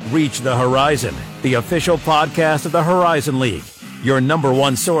Reach the Horizon, the official podcast of the Horizon League, your number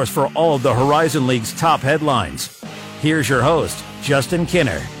one source for all of the Horizon League's top headlines. Here's your host, Justin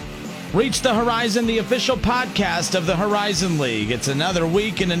Kinner. Reach the Horizon, the official podcast of the Horizon League. It's another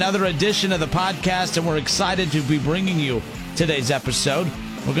week and another edition of the podcast, and we're excited to be bringing you today's episode.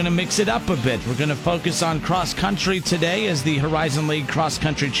 We're going to mix it up a bit. We're going to focus on cross country today as the Horizon League Cross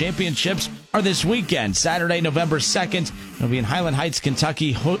Country Championships are this weekend, Saturday, November 2nd. It'll be in Highland Heights,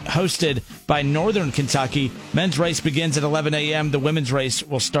 Kentucky, hosted by Northern Kentucky. Men's race begins at 11 a.m. The women's race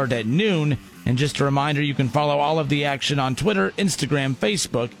will start at noon. And just a reminder, you can follow all of the action on Twitter, Instagram,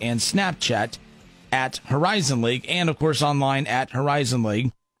 Facebook, and Snapchat at Horizon League, and, of course, online at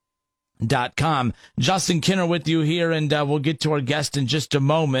horizonleague.com. Justin Kinner with you here, and we'll get to our guest in just a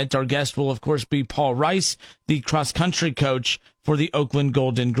moment. Our guest will, of course, be Paul Rice, the cross-country coach for the Oakland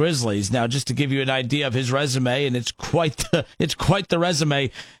Golden Grizzlies. Now, just to give you an idea of his resume, and it's quite the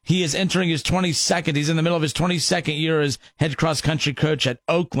resume. He is entering his 22nd. He's in the middle of his 22nd year as head cross-country coach at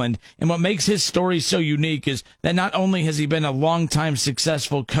Oakland. And what makes his story so unique is that not only has he been a long-time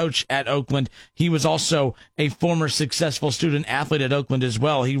successful coach at Oakland, he was also a former successful student athlete at Oakland as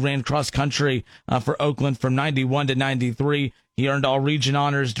well. He ran cross-country for Oakland from 91 to 93. He earned all-region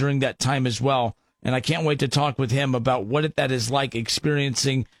honors during that time as well. And I can't wait to talk with him about what that is like,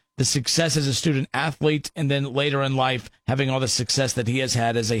 experiencing the success as a student athlete and then later in life having all the success that he has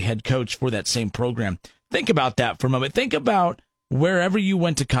had as a head coach for that same program. Think about that for a moment. Think about wherever you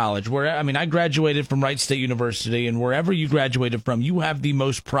went to college. I graduated from Wright State University, and wherever you graduated from, you have the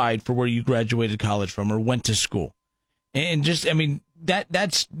most pride for where you graduated college from or went to school. And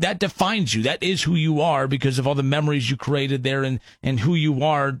that defines you. That is who you are because of all the memories you created there, and who you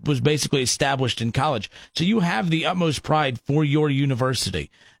are was basically established in college. So you have the utmost pride for your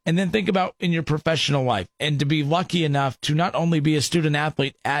university. And then think about in your professional life, and to be lucky enough to not only be a student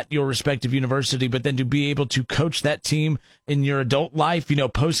athlete at your respective university, but then to be able to coach that team in your adult life,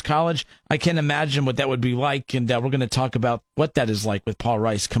 post-college. I can't imagine what that would be like, and we're going to talk about what that is like with Paul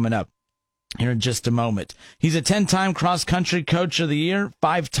Rice coming up here in just a moment. He's a 10-time cross-country coach of the year.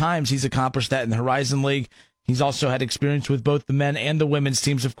 5 times he's accomplished that in the Horizon League. He's also had experience with both the men and the women's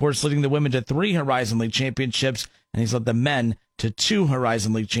teams, of course, leading the women to 3 Horizon League championships, and he's led the men to 2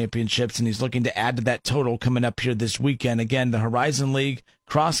 Horizon League championships, and he's looking to add to that total coming up here this weekend. Again, the Horizon League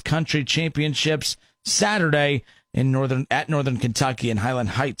cross-country championships Saturday at Northern Kentucky in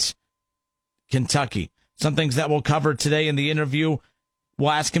Highland Heights, Kentucky. Some things that we'll cover today in the interview.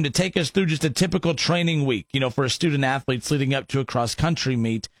 We'll ask him to take us through just a typical training week, for a student athletes leading up to a cross-country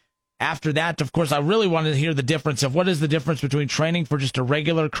meet. After that, of course, I really wanted to hear the difference of what is the difference between training for just a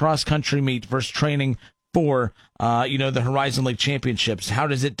regular cross-country meet versus training for, the Horizon League Championships. How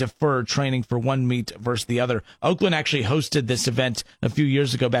does it differ training for one meet versus the other? Oakland actually hosted this event a few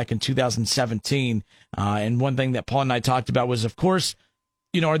years ago, back in 2017. And one thing that Paul and I talked about was, of course,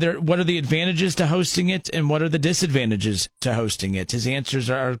 what are the advantages to hosting it and what are the disadvantages to hosting it? His answers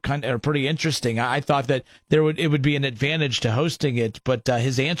are pretty interesting. I thought that it would be an advantage to hosting it, but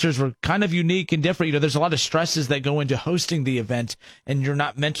his answers were kind of unique and different. There's a lot of stresses that go into hosting the event, and you're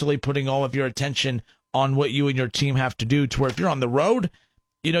not mentally putting all of your attention on what you and your team have to do, to where if you're on the road,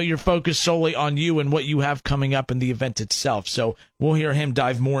 you're focused solely on you and what you have coming up in the event itself. So we'll hear him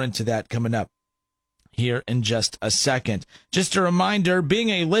dive more into that coming up here in just a second. Just a reminder, being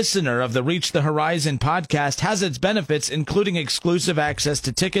a listener of the Reach the Horizon podcast has its benefits, including exclusive access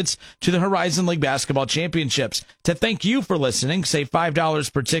to tickets to the Horizon League Basketball Championships. To thank you for listening, save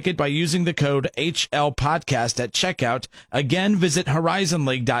 $5 per ticket by using the code HLPodcast at checkout. Again, visit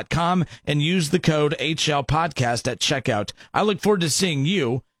horizonleague.com and use the code HLPodcast at checkout. I look forward to seeing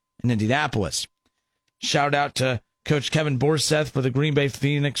you in Indianapolis. Shout out to Coach Kevin Borseth for the Green Bay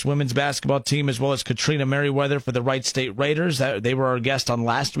Phoenix women's basketball team, as well as Katrina Merriweather for the Wright State Raiders. They were our guest on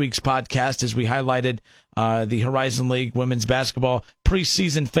last week's podcast as we highlighted the Horizon League women's basketball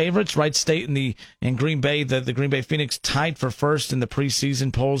preseason favorites. Wright State and Green Bay, the Green Bay Phoenix tied for first in the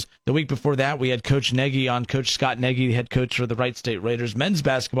preseason polls. The week before that, we had Coach Nagy on, Coach Scott Nagy, the head coach for the Wright State Raiders men's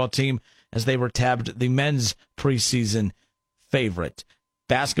basketball team, as they were tabbed the men's preseason favorite.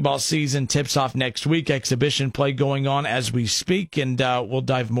 Basketball season tips off next week. Exhibition play going on as we speak, and we'll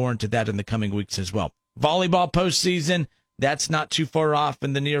dive more into that in the coming weeks as well. Volleyball postseason, that's not too far off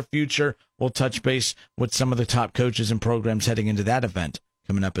in the near future. We'll touch base with some of the top coaches and programs heading into that event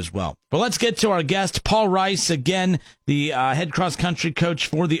coming up as well. But let's get to our guest, Paul Rice, again, the head cross-country coach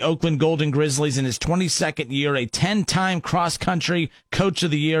for the Oakland Golden Grizzlies in his 22nd year, a 10-time cross-country coach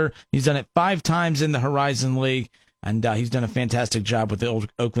of the year. He's done it 5 times in the Horizon League. And he's done a fantastic job with the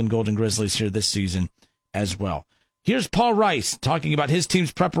Oakland Golden Grizzlies here this season as well. Here's Paul Rice talking about his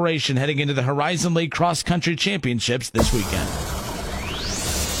team's preparation heading into the Horizon League Cross Country Championships this weekend.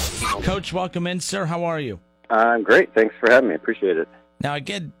 Coach, welcome in, sir. How are you? I'm great. Thanks for having me. Appreciate it. Now,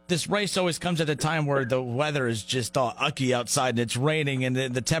 again, this race always comes at a time where the weather is just all ucky outside and it's raining and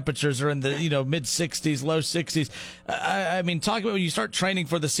the temperatures are in the mid 60s, low 60s. I mean, talk about when you start training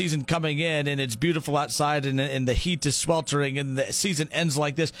for the season coming in and it's beautiful outside and the heat is sweltering and the season ends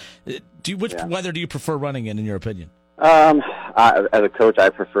like this. Which weather do you prefer running in your opinion? As a coach,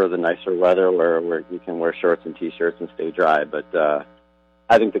 I prefer the nicer weather where you can wear shorts and T-shirts and stay dry. But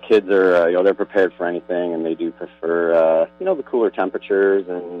I think the kids are, they're prepared for anything, and they do prefer, the cooler temperatures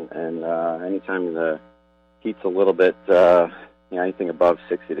and anytime the heat's a little bit, anything above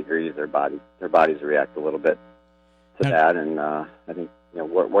 60 degrees, their bodies react a little bit to that. And I think,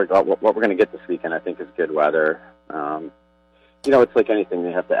 what we're going to get this weekend, I think, is good weather. It's like anything,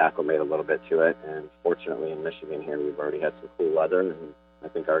 they have to acclimate a little bit to it. And fortunately, in Michigan here, we've already had some cool weather, and I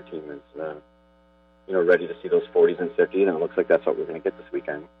think our team is, ready to see those 40s and 50s, and it looks like that's what we're going to get this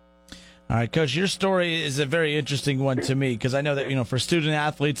weekend. All right, Coach, your story is a very interesting one to me because I know that, for student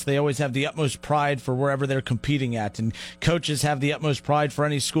athletes, they always have the utmost pride for wherever they're competing at, and coaches have the utmost pride for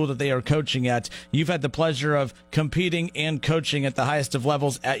any school that they are coaching at. You've had the pleasure of competing and coaching at the highest of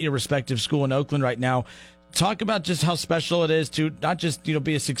levels at your respective school in Oakland right now. Talk about just how special it is to not just,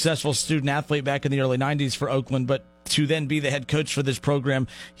 be a successful student athlete back in the early 90s for Oakland, but to then be the head coach for this program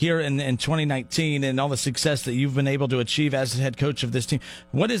here in 2019 and all the success that you've been able to achieve as the head coach of this team.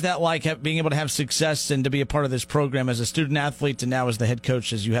 What is that like, being able to have success and to be a part of this program as a student athlete and now as the head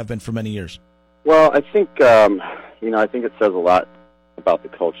coach as you have been for many years? Well, I think, I think it says a lot about the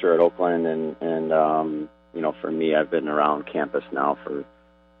culture at Oakland. And for me, I've been around campus now for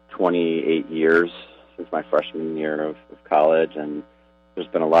 28 years, since my freshman year of college, and there's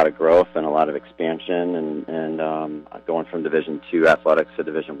been a lot of growth and a lot of expansion and going from Division II athletics to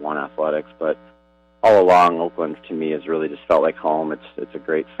Division I athletics. But all along, Oakland to me has really just felt like home. It's a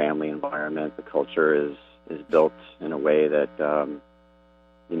great family environment. The culture is built in a way that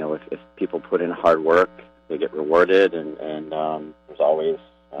if people put in hard work, they get rewarded, and there's always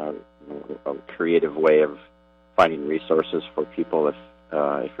a creative way of finding resources for people if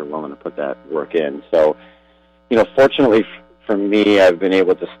you're willing to put that work in. So, fortunately for me, I've been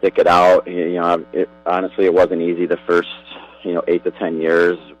able to stick it out. Honestly, it wasn't easy the first, 8 to 10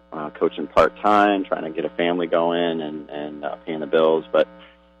 years, coaching part-time, trying to get a family going and paying the bills. But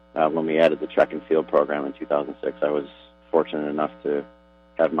when we added the track and field program in 2006, I was fortunate enough to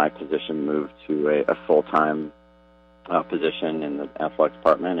have my position moved to a full-time position in the athletics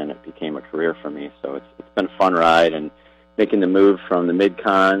department, and it became a career for me. So it's been a fun ride, and making the move from the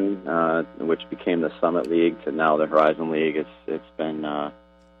Mid-Con, which became the Summit League, to now the Horizon League, it's been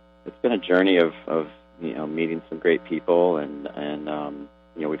a journey of meeting some great people, and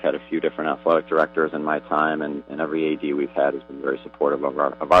we've had a few different athletic directors in my time, and every AD we've had has been very supportive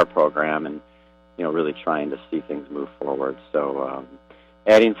of our program, and really trying to see things move forward. So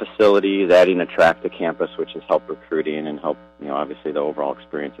adding facilities, adding a track to campus, which has helped recruiting and helped obviously the overall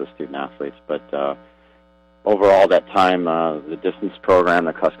experience of student athletes, but overall, that time, the distance program,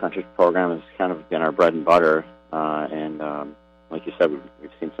 the cross-country program has kind of been our bread and butter. And like you said,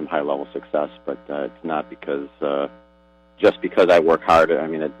 we've seen some high-level success, but it's not just because I work hard. I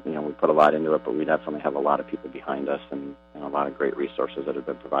mean, we put a lot into it, but we definitely have a lot of people behind us and a lot of great resources that have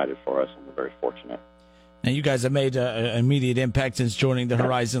been provided for us, and we're very fortunate. Now, you guys have made an immediate impact since joining the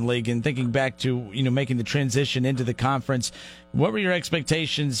Horizon League, and thinking back to making the transition into the conference. What were your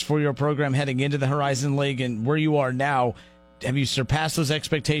expectations for your program heading into the Horizon League, and where you are now? Have you surpassed those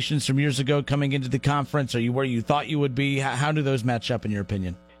expectations from years ago coming into the conference? Are you where you thought you would be? How do those match up in your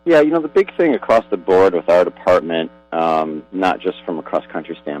opinion? Yeah, the big thing across the board with our department, not just from a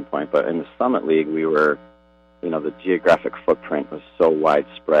cross-country standpoint, but in the Summit League, we were, the geographic footprint was so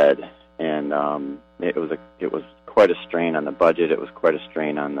widespread, and it was quite a strain on the budget. It was quite a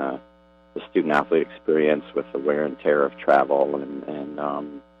strain on the student-athlete experience with the wear and tear of travel and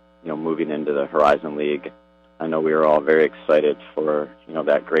moving into the Horizon League. I know we were all very excited for,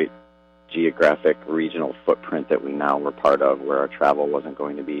 that great geographic regional footprint that we now were part of, where our travel wasn't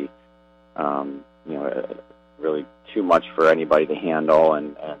going to be, really too much for anybody to handle,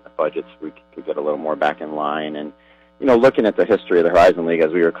 and the budgets, we could get a little more back in line. And, looking at the history of the Horizon League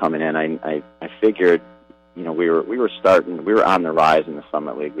as we were coming in, I figured, we were on the rise in the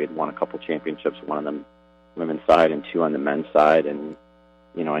Summit League. We had won a couple championships, one on the women's side and two on the men's side. And,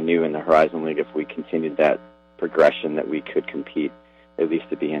 I knew in the Horizon League, if we continued that progression, that we could compete, at least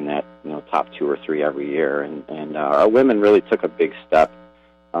to be in that, top 2 or 3 every year. And our women really took a big step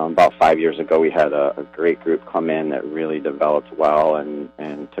about 5 years ago, we had a great group come in that really developed well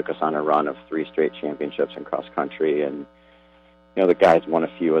and took us on a run of 3 straight championships in cross country. And the guys won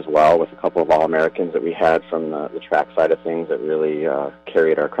a few as well with a couple of All-Americans that we had from the track side of things that really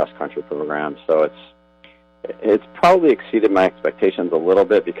carried our cross country program. So it's probably exceeded my expectations a little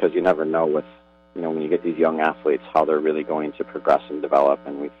bit, because you never know with when you get these young athletes how they're really going to progress and develop.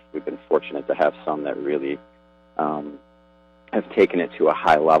 And we've been fortunate to have some that really have taken it to a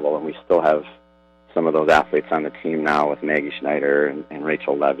high level, and we still have some of those athletes on the team now with Maggie Schneider and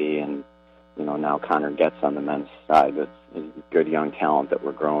Rachel Levy, and now Connor Getz on the men's side. It's good young talent that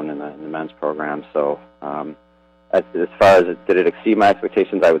we're growing in the men's program. So as far as did it exceed my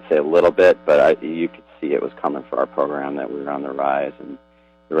expectations, I would say a little bit, but you could see it was coming for our program, that we were on the rise and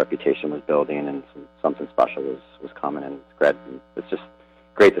the reputation was building, and something special was coming. And it's just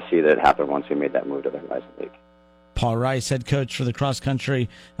great to see that it happened once we made that move to the Horizon League. Paul Rice, head coach for the cross-country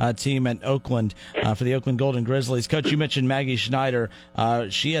team at Oakland, for the Oakland Golden Grizzlies. Coach, you mentioned Maggie Schneider.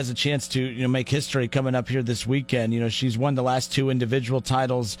 She has a chance to make history coming up here this weekend. She's won the last 2 individual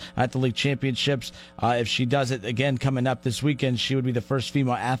titles at the league championships. If she does it again coming up this weekend, she would be the first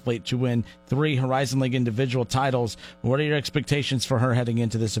female athlete to win 3 Horizon League individual titles. What are your expectations for her heading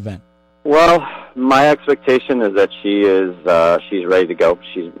into this event? Well, my expectation is that she's ready to go.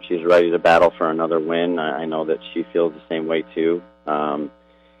 She's ready to battle for another win. I know that she feels the same way too.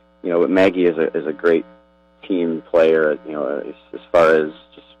 Maggie is a great team player. As far as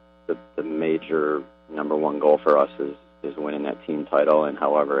just the major number one goal for us is winning that team title, and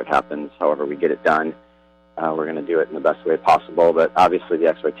however it happens, however we get it done, we're going to do it in the best way possible. But obviously, the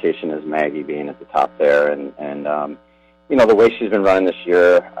expectation is Maggie being at the top there, and the way she's been running this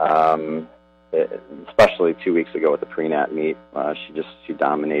year, especially 2 weeks ago with the pre-nat meet, she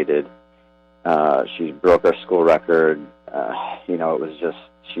dominated. She broke our school record. It was just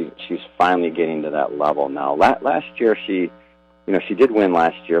she's finally getting to that level now. Last year she did win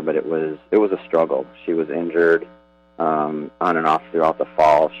last year, but it was a struggle. She was injured on and off throughout the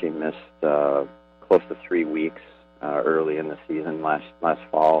fall. She missed close to 3 weeks early in the season last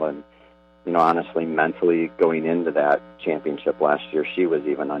fall, and honestly, mentally going into that championship last year, she was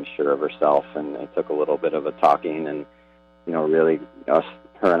even unsure of herself, and it took a little bit of a talking and, really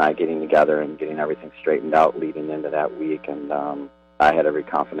her and I getting together and getting everything straightened out leading into that week. And I had every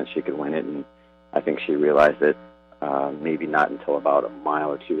confidence she could win it, and I think she realized it maybe not until about a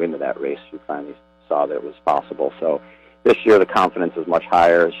mile or 2 into that race. She finally saw that it was possible. So this year the confidence is much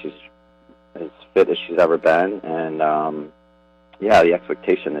higher. She's as fit as she's ever been, and the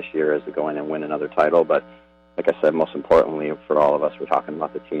expectation this year is to go in and win another title. But like I said, most importantly for all of us, we're talking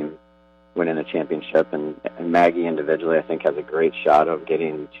about the team winning a championship. And Maggie individually, I think, has a great shot of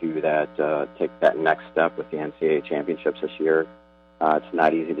getting to take that next step with the NCAA championships this year. It's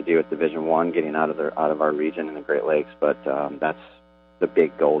not easy to do at Division I, getting out of our region in the Great Lakes, but that's the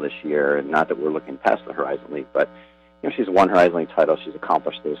big goal this year. And not that we're looking past the Horizon League, but she's won Horizon League title. She's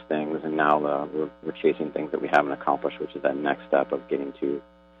accomplished those things, and now we're chasing things that we haven't accomplished, which is that next step of getting to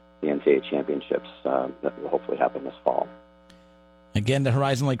the NCAA championships that will hopefully happen this fall. Again, the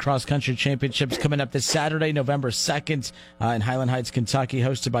Horizon League Cross Country Championships coming up this Saturday, November 2nd, in Highland Heights, Kentucky,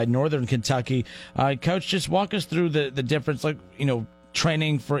 hosted by Northern Kentucky. Coach, just walk us through the difference,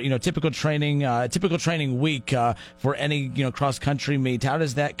 training for typical training week for any cross country meet. How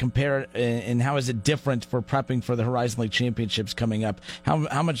does that compare, and how is it different for prepping for the Horizon League Championships coming up?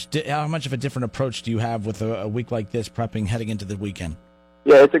 How much of a different approach do you have with a week like this, prepping heading into the weekend?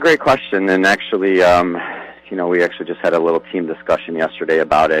 Yeah, it's a great question, and actually, we actually just had a little team discussion yesterday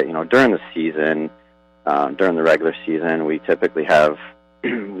about it. During the season, during the regular season, we typically have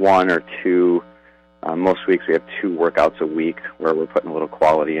 1 or 2. Most weeks we have 2 workouts a week where we're putting a little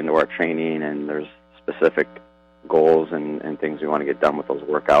quality into our training, and there's specific goals and things we want to get done with those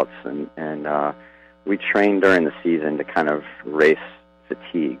workouts. And we train during the season to kind of race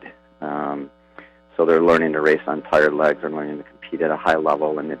fatigued. So they're learning to race on tired legs. They're learning to compete at a high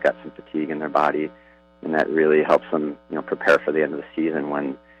level when they've got some fatigue in their body. And that really helps them, prepare for the end of the season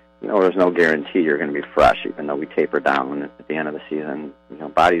when, there's no guarantee you're going to be fresh, even though we taper down at the end of the season.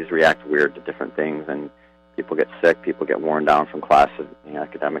 Bodies react weird to different things, and people get sick, people get worn down from classes,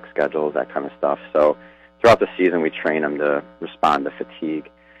 academic schedules, that kind of stuff. So throughout the season, we train them to respond to fatigue.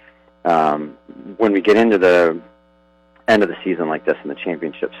 When we get into the end of the season like this in the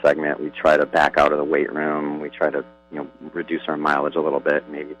championship segment, we try to back out of the weight room. We try to, reduce our mileage a little bit,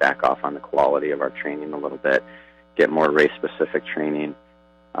 maybe back off on the quality of our training a little bit, get more race-specific training.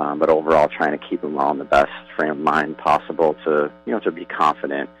 But overall, trying to keep them all in the best frame of mind possible to be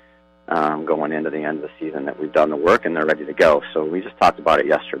confident going into the end of the season that we've done the work and they're ready to go. So we just talked about it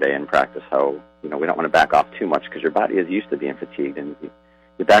yesterday in practice, how, we don't want to back off too much because your body is used to being fatigued, and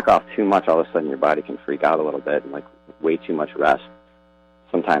you back off too much, all of a sudden your body can freak out a little bit, and like way too much rest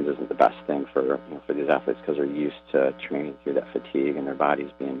sometimes isn't the best thing for these athletes because they're used to training through that fatigue and their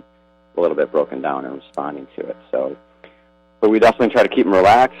body's being a little bit broken down and responding to it. But we definitely try to keep them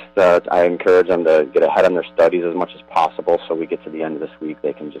relaxed. I encourage them to get ahead on their studies as much as possible, so we get to the end of this week,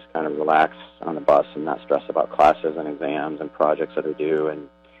 they can just kind of relax on the bus and not stress about classes and exams and projects that are due.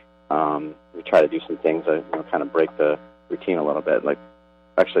 And we try to do some things that kind of break the routine a little bit. Like,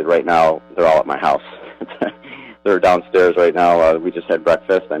 actually, right now they're all at my house. They're downstairs right now. We just had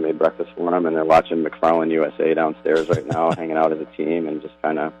breakfast. I made breakfast for them, and they're watching McFarland USA downstairs right now, hanging out as a team and just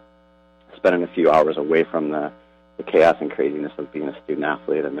kind of spending a few hours away from the chaos and craziness of being a student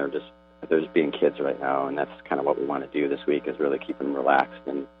athlete, and they're just being kids right now, and that's kind of what we want to do this week, is really keep them relaxed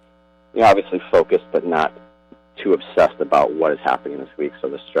and obviously focused, but not too obsessed about what is happening this week, so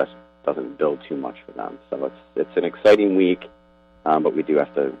the stress doesn't build too much for them. So it's an exciting week, but we do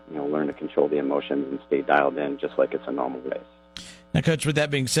have to learn to control the emotions and stay dialed in, just like it's a normal race. Now, Coach, with that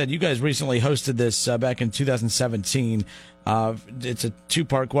being said, you guys recently hosted this back in 2017. It's a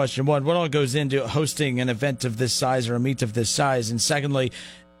two-part question. One, what all goes into hosting an event of this size or a meet of this size? And secondly,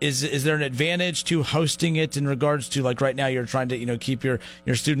 is there an advantage to hosting it in regards to, like, right now you're trying to keep your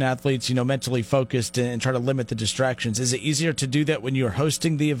student athletes mentally focused and try to limit the distractions? Is it easier to do that when you're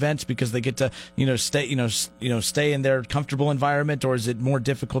hosting the event because they get to stay in their comfortable environment, or is it more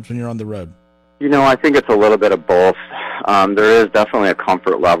difficult when you're on the road? I think it's a little bit of both. There is definitely a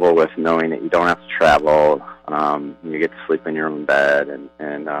comfort level with knowing that you don't have to travel. You get to sleep in your own bed,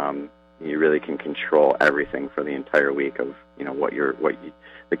 and you really can control everything for the entire week of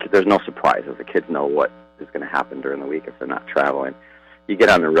there's no surprises. The kids know what is going to happen during the week if they're not traveling. You get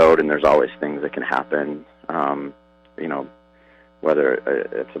on the road, and there's always things that can happen. Whether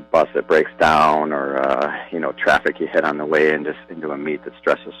it's a bus that breaks down, or traffic you hit on the way into a meet that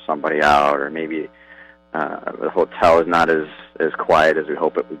stresses somebody out, or maybe the hotel is not as quiet as we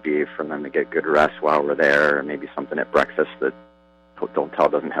hope it would be for them to get good rest while we're there, or maybe something at breakfast that the hotel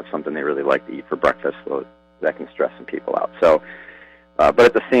doesn't have something they really like to eat for breakfast, so that can stress some people out. So, but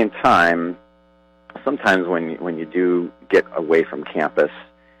at the same time, sometimes when you do get away from campus,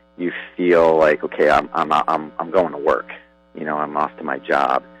 you feel like, okay, I'm going to work. I'm off to my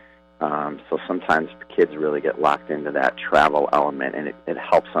job. So sometimes kids really get locked into that travel element, and it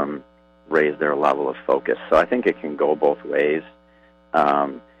helps them raise their level of focus. So I think it can go both ways.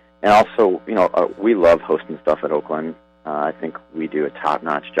 And also, we love hosting stuff at Oakland. I think we do a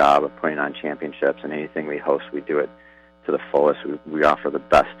top-notch job of putting on championships, and anything we host, we do it to the fullest. We offer the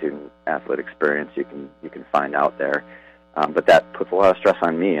best student-athlete experience you can find out there. But that puts a lot of stress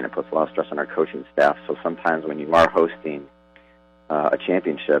on me, and it puts a lot of stress on our coaching staff. So sometimes when you are hosting a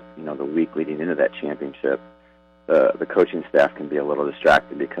championship, the week leading into that championship, the coaching staff can be a little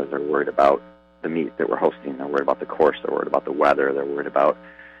distracted because they're worried about the meet that we're hosting. They're worried about the course. They're worried about the weather. They're worried about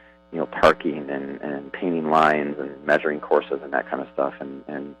parking and painting lines and measuring courses and that kind of stuff.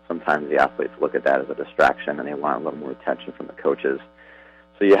 And sometimes the athletes look at that as a distraction, and they want a little more attention from the coaches.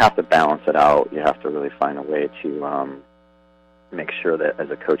 So you have to balance it out. You have to really find a way to make sure that as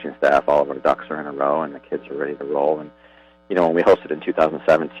a coaching staff, all of our ducks are in a row and the kids are ready to roll. And when we hosted in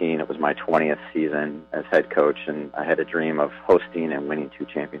 2017, it was my 20th season as head coach, and I had a dream of hosting and winning 2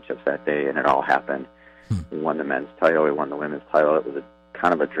 championships that day, and it all happened. We won the men's title, we won the women's title. It was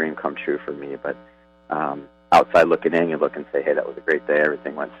kind of a dream come true for me, but outside looking in, you look and say, hey, that was a great day,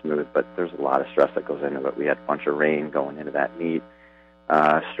 everything went smooth, but there's a lot of stress that goes into it. We had a bunch of rain going into that meet,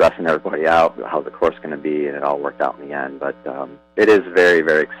 stressing everybody out, how's the course going to be, and it all worked out in the end. But it is very,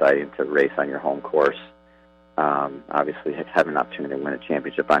 very exciting to race on your home course. Obviously, having an opportunity to win a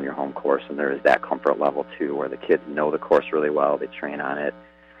championship on your home course, and there is that comfort level, too, where the kids know the course really well, they train on it,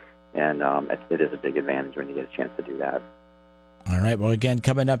 and it is a big advantage when you get a chance to do that. All right. Well, again,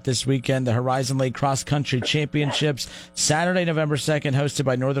 coming up this weekend, the Horizon League Cross Country Championships, Saturday, November 2nd, hosted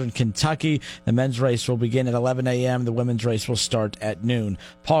by Northern Kentucky. The men's race will begin at 11 a.m. The women's race will start at noon.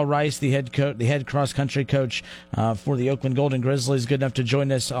 Paul Rice, the head cross country coach for the Oakland Golden Grizzlies, good enough to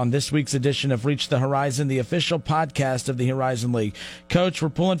join us on this week's edition of Reach the Horizon, the official podcast of the Horizon League. Coach, we're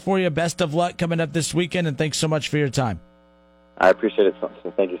pulling for you. Best of luck coming up this weekend, and thanks so much for your time. I appreciate it.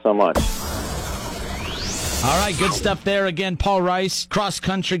 So thank you so much. All right, good stuff there. Again, Paul Rice,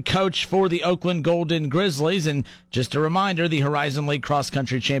 cross-country coach for the Oakland Golden Grizzlies. And just a reminder, the Horizon League Cross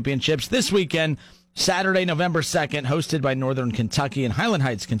Country Championships this weekend Saturday, November 2nd, hosted by Northern Kentucky and Highland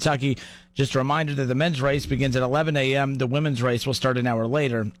Heights, Kentucky. Just a reminder that the men's race begins at 11 a.m. The women's race will start an hour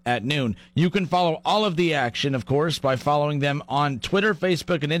later at noon. You can follow all of the action, of course, by following them on Twitter,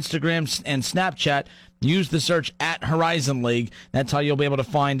 Facebook, and Instagram and Snapchat. Use the search at Horizon League. That's how you'll be able to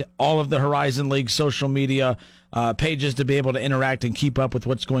find all of the Horizon League social media pages to be able to interact and keep up with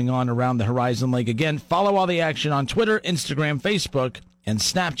what's going on around the Horizon League. Again, follow all the action on Twitter, Instagram, Facebook, and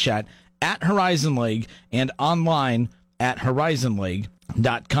Snapchat at Horizon League and online at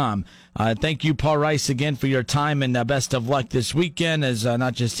horizonleague.com. Thank you, Paul Rice, again for your time, and best of luck this weekend as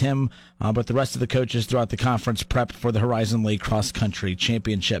not just him, but the rest of the coaches throughout the conference prep for the Horizon League Cross Country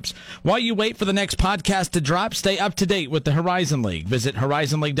Championships. While you wait for the next podcast to drop, stay up to date with the Horizon League. Visit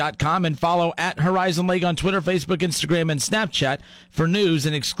horizonleague.com and follow at Horizon League on Twitter, Facebook, Instagram, and Snapchat for news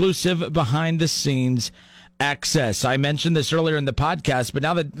and exclusive behind-the-scenes access. I mentioned this earlier in the podcast, but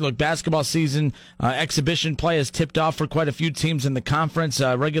now that basketball season exhibition play has tipped off for quite a few teams in the conference.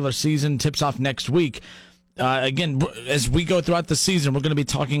 Regular season tips off next week. Again, as we go throughout the season, we're going to be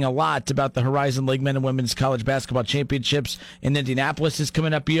talking a lot about the Horizon League Men and Women's College Basketball Championships in Indianapolis is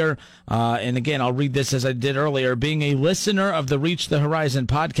coming up here. And again, I'll read this as I did earlier. Being a listener of the Reach the Horizon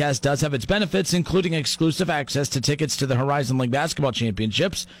podcast does have its benefits, including exclusive access to tickets to the Horizon League Basketball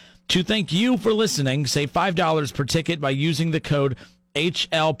Championships. To thank you for listening, save $5 per ticket by using the code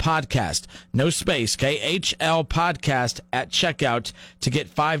HL Podcast. No space, okay? HL Podcast at checkout to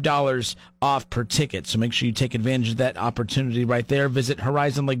get $5 off per ticket. So make sure you take advantage of that opportunity right there. Visit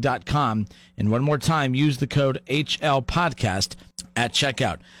horizonleague.com. And one more time, use the code HL Podcast at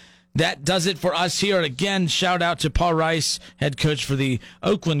checkout. That does it for us here. Again, shout out to Paul Rice, head coach for the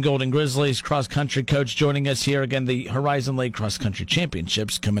Oakland Golden Grizzlies, cross-country coach, joining us here. Again, the Horizon League Cross-Country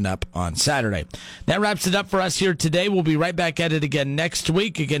Championships coming up on Saturday. That wraps it up for us here today. We'll be right back at it again next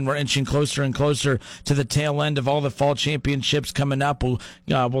week. Again, we're inching closer and closer to the tail end of all the fall championships coming up. We'll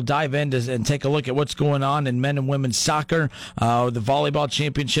dive in and take a look at what's going on in men and women's soccer. The volleyball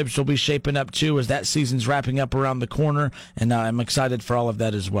championships will be shaping up, too, as that season's wrapping up around the corner, and I'm excited for all of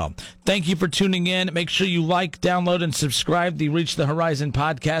that as well. Thank you for tuning in. Make sure you like, download, and subscribe the Reach the Horizon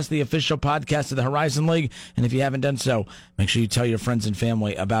podcast, the official podcast of the Horizon League. And if you haven't done so, make sure you tell your friends and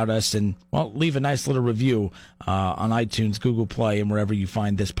family about us and, well, leave a nice little review on iTunes, Google Play, and wherever you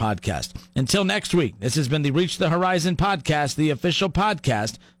find this podcast. Until next week, this has been the Reach the Horizon podcast, the official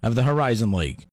podcast of the Horizon League.